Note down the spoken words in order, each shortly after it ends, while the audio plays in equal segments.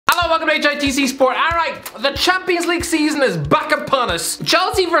welcome to HITC Sport. Alright, the Champions League season is back upon us.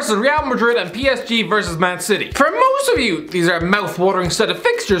 Chelsea versus Real Madrid and PSG versus Man City. For most of you, these are a mouth-watering set of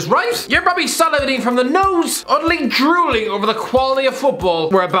fixtures, right? You're probably salivating from the nose, utterly drooling over the quality of football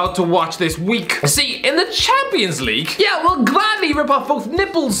we're about to watch this week. See, in the Champions League, yeah, we'll gladly rip off both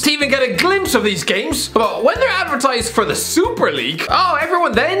nipples to even get a glimpse of these games. But when they're advertised for the Super League, oh,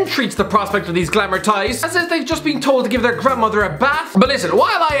 everyone then treats the prospect of these glamour ties as if they've just been told to give their grandmother a bath. But listen,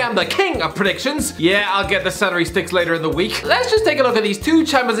 while I am the king of predictions, yeah, I'll get the celery sticks later in the week, let's just take a look at these two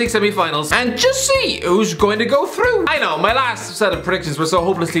Champions League semi-finals and just see who's going to go through. I know, my last set of predictions were so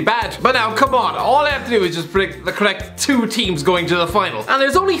hopelessly bad, but now, come on, all I have to do is just predict the correct two teams going to the final. And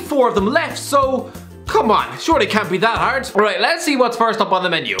there's only 4 of them left, so come on, surely it can't be that hard. Alright, let's see what's first up on the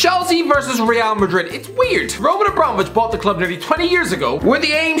menu. Chelsea versus Real Madrid. It's weird. Roman Abramovich bought the club nearly 20 years ago, with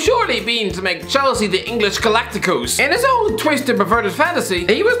the aim surely being to make Chelsea the English Galacticos. In his own twisted, perverted fantasy,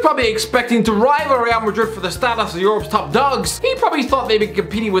 he was probably expecting to rival Real Madrid for the status of Europe's top dogs. He probably thought they'd be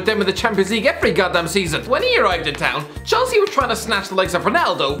competing with them in the Champions League every goddamn season. When he arrived in town, Chelsea were trying to snatch the likes of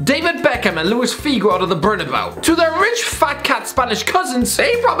Ronaldo, David Beckham and Luis Figo out of the Bernabeu. To their rich fat cat Spanish cousins,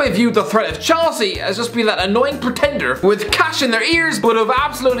 they probably viewed the threat of Chelsea as just being that annoying pretender with cash in their ears but with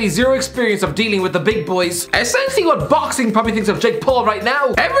absolutely zero experience of dealing with the big boys. Essentially what boxing probably thinks of Jake Paul right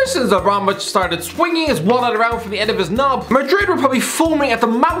now. Ever since Abramovich started swinging his wallet around from the end of his knob, Madrid were probably foaming at the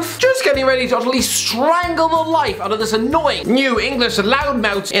mouth, just getting ready to utterly strangle the life out of this annoying new English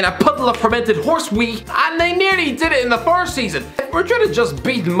loudmouth in a puddle of fermented horse wee, and they nearly did it in the first season. If Madrid had just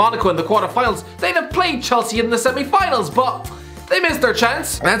beaten Monaco in the quarterfinals, they'd have played Chelsea in the semi-finals, but they missed their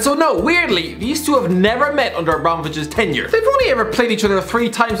chance. And so no, weirdly, these two have never met under Abramovich's tenure. They've only ever played each other 3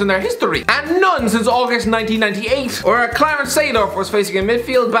 times in their history, and none since August 1998, where Clarence Seedorf was facing a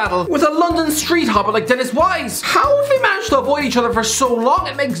midfield battle with a London street hopper like Dennis Wise. How have they managed to avoid each other for so long?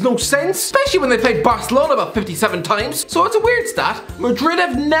 It makes no sense, especially when they played Barcelona about 57 times. So it's a weird stat. Madrid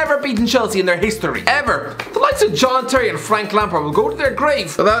have never beaten Chelsea in their history, ever. The likes of John Terry and Frank Lampard will go to their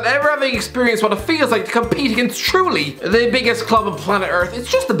grave without ever having experienced what it feels like to compete against truly the biggest club on planet Earth.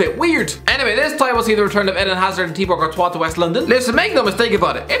 It's just a bit weird. Anyway, this time we'll see the return of Eden Hazard and Thibaut Courtois to West London. Listen, make no mistake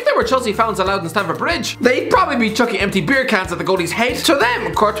about it, if there were Chelsea fans allowed in Stamford Bridge, they'd probably be chucking empty beer cans at the goalie's head. To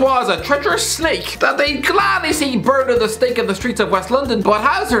them, Courtois is a treacherous snake that they'd gladly see burned at the stake in the streets of West London. But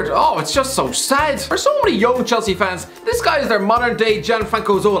Hazard, oh, it's just so sad. For so many young Chelsea fans, this guy is their modern day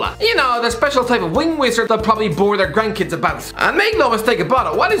Gianfranco Zola. You know, the special type of wing wizard they'll probably bore their grandkids about. And make no mistake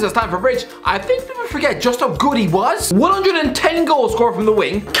about it, while he's at Stamford Bridge, I think people forget just how good he was. 110 goals scored from the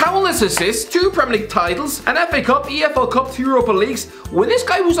wing, countless assists, 2 Premier League titles, an FA Cup, EFL Cup, 2 Europa Leagues. When this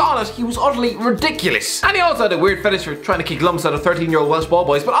guy was on it, he was utterly ridiculous. And he also had a weird fetish for trying to kick lumps out of 13-year-old Welsh ball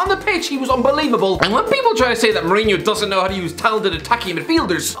boys, but on the pitch he was unbelievable. And when people try to say that Mourinho doesn't know how to use talented attacking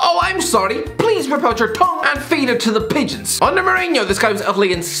midfielders, oh, I'm sorry, please rip out your tongue and feed it to the pigeons. Under Mourinho, this guy was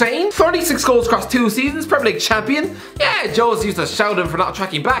utterly insane. 36 goals across 2 seasons, Premier League champion. Yeah, Joe's used to shout him for not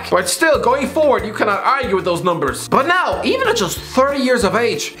tracking back, but still, going forward, you cannot argue with those numbers. But now, even at just 30 years of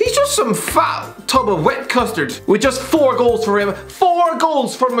age, he's just some fat tub of wet custard with just 4 goals for him. 4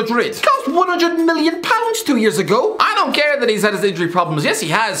 goals for Madrid. He cost £100 million 2 years ago. I don't care that he's had his injury problems. Yes, he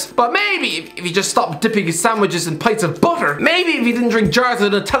has. But maybe if he just stopped dipping his sandwiches in pints of butter, maybe if he didn't drink jars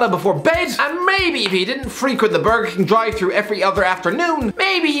of Nutella before bed, and maybe if he didn't frequent the Burger King drive-thru every other afternoon,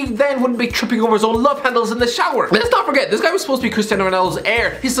 maybe he then wouldn't be tripping over his own love handles in the shower. Let's not forget, this guy was supposed to be Cristiano Ronaldo's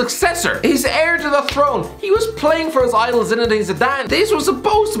heir, his successor, his heir to the throne. He was playing for his idol Zinedine Zidane. This was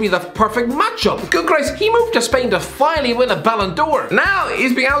supposed to be the perfect matchup. Good Christ, he moved to Spain to finally win a Ballon d'Or. Now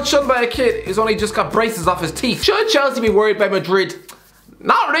he's being outshone by a kid who's only just got braces off his teeth. Should Chelsea be worried by Madrid?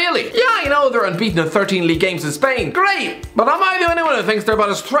 Not really. Yeah, I know they're unbeaten in 13 league games in Spain. Great, but am I the only one who thinks they're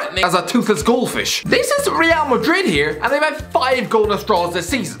about as threatening as a toothless goldfish? This is Real Madrid here, and they've had 5 goalless draws this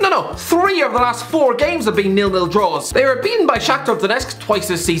season. No, 3 of the last 4 games have been 0-0 draws. They were beaten by Shakhtar Donetsk twice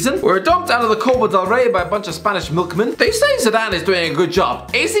this season, were dumped out of the Copa del Rey by a bunch of Spanish milkmen. They say Zidane is doing a good job.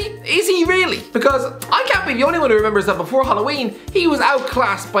 Is he? Is he really? Because I can't be the only one who remembers that before Halloween, he was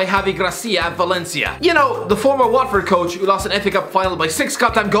outclassed by Javi Gracia at Valencia. You know, the former Watford coach who lost an FA Cup final by 6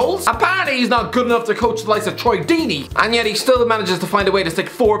 goddamn goals. Apparently he's not good enough to coach the likes of Troy Deeney, and yet he still manages to find a way to stick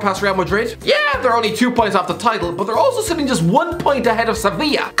 4 past Real Madrid. Yeah, they're only 2 points off the title, but they're also sitting just 1 point ahead of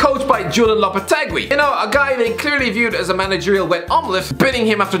Sevilla, coached by Julian Lopetegui. You know, a guy they clearly viewed as a managerial wet omelette, bidding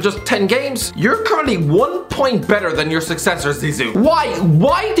him after just 10 games. You're currently 1 point better than your successor, Zizou. Why?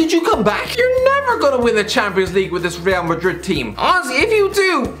 Why did you come back? You're never gonna win the Champions League with this Real Madrid team. Honestly, if you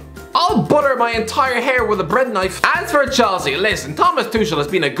do, I'll butter my entire hair with a bread knife. As for Chelsea, listen, Thomas Tuchel has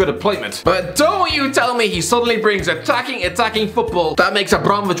been a good appointment. But don't you tell me he suddenly brings attacking football that makes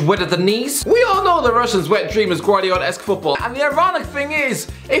Abramovich wet at the knees. We all know the Russians' wet dream is Guardiola-esque football. And the ironic thing is,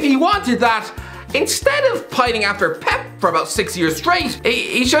 if he wanted that, instead of pining after Pep for about 6 years straight,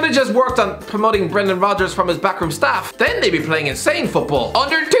 he should have just worked on promoting Brendan Rodgers from his backroom staff. Then they'd be playing insane football.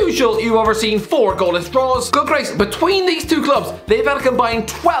 Under Tuchel, you've overseen 4 goalless draws. Good grace, between these two clubs, they've had a combined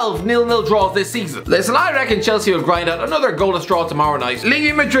 12 0-0 draws this season. Listen, I reckon Chelsea will grind out another goalless draw tomorrow night,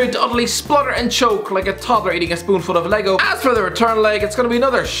 leaving Madrid to utterly splutter and choke like a toddler eating a spoonful of Lego. As for the return leg, it's going to be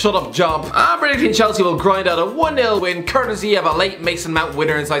another shut-up job. I'm predicting Chelsea will grind out a 1-0 win, courtesy of a late Mason Mount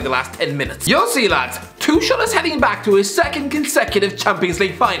winner inside the last 10 minutes. You'll see, lads, Tuchel is heading back to his 2nd consecutive Champions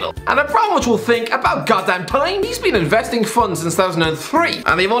League final. And Abramovich will think, about goddamn time, he's been investing funds since 2003.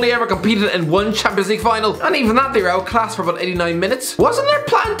 And they've only ever competed in 1 Champions League final. And even that, they were outclassed for about 89 minutes. Wasn't their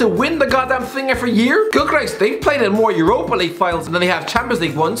plan to win the goddamn thing every year? Good grace, they've played in more Europa League finals than they have Champions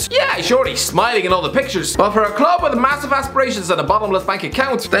League ones. Yeah, sure, he's smiling in all the pictures. But for a club with massive aspirations and a bottomless bank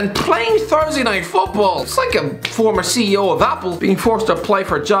account, then playing Thursday night football, it's like a former CEO of Apple being forced to apply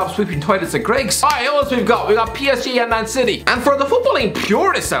for a job sweeping toilets at Greg's. Alright, what else we've got? We got PSG and Man City. And for the footballing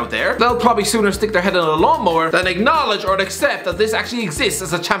purists out there, they'll probably sooner stick their head in a lawnmower than acknowledge or accept that this actually exists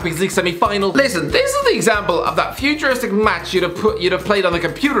as a Champions League semi-final. Listen, this is the example of that futuristic match you'd have played on a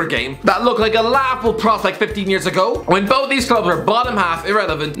computer game that looked like a laughable prospect 15 years ago, when both these clubs were bottom half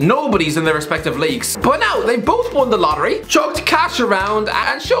irrelevant, nobody's in their respective leagues. But now they both won the lottery, chucked cash around,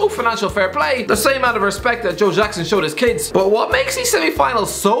 and showed financial fair play, the same amount of respect that Joe Jackson showed his kids. But what makes these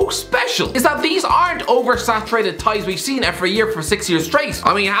semi-finals so special is that these aren't oversaturated ties we've seen every year for 6 years straight.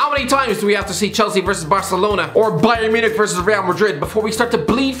 I mean, how many times do we have to see Chelsea versus Barcelona or Bayern Munich versus Real Madrid before we start to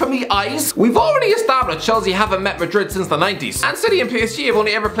bleed from the eyes? We've already established Chelsea haven't met Madrid since the 90s, and City and PSG have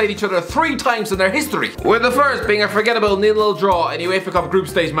only ever played each other 3 times in their history, with the first being a forgettable 0-0 draw in the UEFA Cup group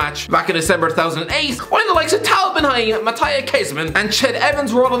stage match back in December 2008, when the likes of Tal Ben-Haim, Matthias Kezman, and Ched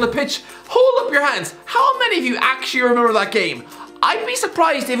Evans were all on the pitch. Hold up your hands, how many of you actually remember that game? I'd be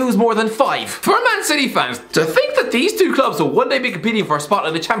surprised if it was more than 5. For Man City fans, to think that these two clubs will one day be competing for a spot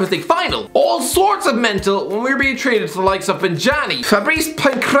in the Champions League final, all sorts of mental when we were being treated to the likes of Benjani, Fabrice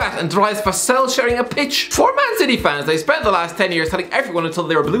Pancrat and Dries Vassell sharing a pitch. For Man City fans, they spent the last 10 years telling everyone until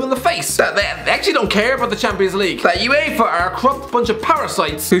they were blue in the face that they actually don't care about the Champions League, that UEFA are a corrupt bunch of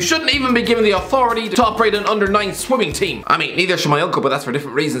parasites who shouldn't even be given the authority to operate an under-9 swimming team. I mean, neither should my uncle, but that's for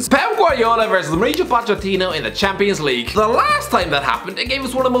different reasons. Pep Guardiola versus Mauricio Pochettino in the Champions League. The last time that happened, it gave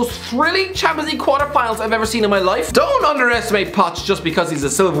us one of the most thrilling Champions League quarterfinals I've ever seen in my life. Don't underestimate Poch just because he's a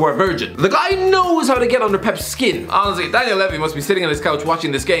silverware virgin. The guy knows how to get under Pep's skin. Honestly, Daniel Levy must be sitting on his couch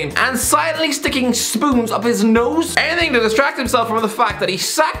watching this game and silently sticking spoons up his nose. Anything to distract himself from the fact that he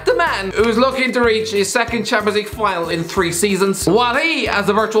sacked the man who's looking to reach his 2nd Champions League final in 3 seasons, while he has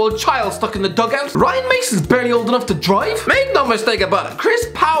a virtual child stuck in the dugout. Ryan Mason's barely old enough to drive. Make no mistake about it, Chris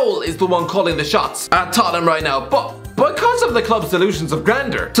Powell is the one calling the shots at Tottenham right now, but because of the club's delusions of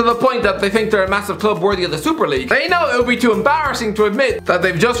grandeur, to the point that they think they're a massive club worthy of the Super League, they know it would be too embarrassing to admit that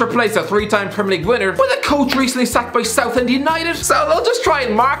they've just replaced a 3-time Premier League winner with a coach recently sacked by Southend United. So they'll just try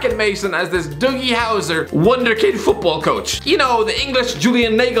and market Mason as this Dougie Hauser wonderkid football coach. You know, the English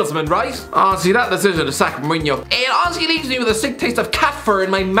Julian Nagelsmann, right? Honestly, that decision to sack Mourinho, it honestly leaves me with a sick taste of cat fur in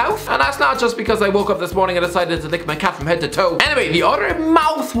my mouth. And that's not just because I woke up this morning and decided to lick my cat from head to toe. Anyway, the other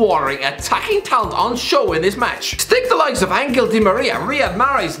mouth-watering attacking talent on show in this match. Stick the likes of Angel Di Maria, Riyad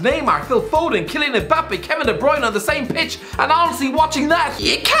Mahrez, Neymar, Phil Foden, Kylian Mbappe, Kevin De Bruyne on the same pitch, and honestly watching that,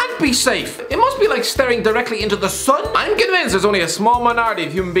 you can't be safe. It must be like staring directly into the sun. I'm convinced there's only a small minority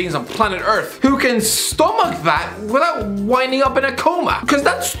of human beings on planet Earth who can stomach that without winding up in a coma, because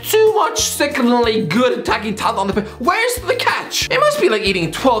that's too much sickeningly good attacking talent on the pitch. Where's the catch? It must be like eating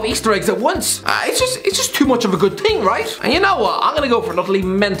 12 Easter eggs at once. It's just too much of a good thing, right? And you know what? I'm gonna go for an utterly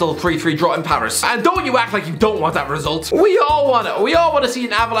mental 3-3 draw in Paris. And don't you act like you don't want that result. We all want it. We all want to see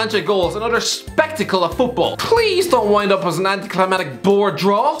an avalanche of goals, another spectacle of football. Please don't wind up as an anticlimactic board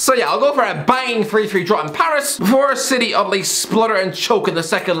draw. So yeah, I'll go for a banging 3-3 draw in Paris before City utterly splutter and choke in the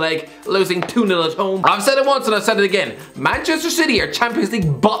second leg, losing 2-0 at home. I've said it once and I've said it again. Manchester City are Champions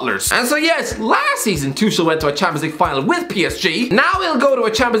League butlers. And so yes, last season Tuchel went to a Champions League final with PSG. Now he'll go to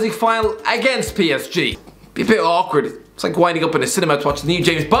a Champions League final against PSG. Be a bit awkward. It's like winding up in a cinema to watch the new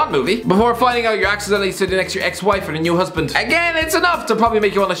James Bond movie before finding out you're accidentally sitting next to your ex-wife and a new husband. Again, it's enough to probably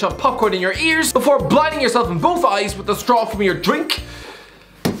make you want to shove popcorn in your ears before blinding yourself in both eyes with the straw from your drink.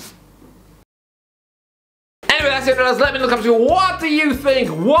 Anyway, that's it, guys. Let me know in the comments below, what do you think?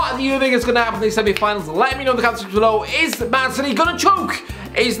 What do you think is going to happen in these semi-finals? Let me know in the comments below. Is Man City going to choke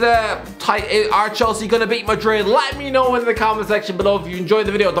Are Chelsea gonna beat Madrid? Let me know in the comment section below. If you enjoyed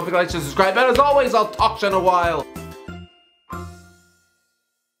the video, don't forget to like and subscribe. And as always, I'll talk to you in a while.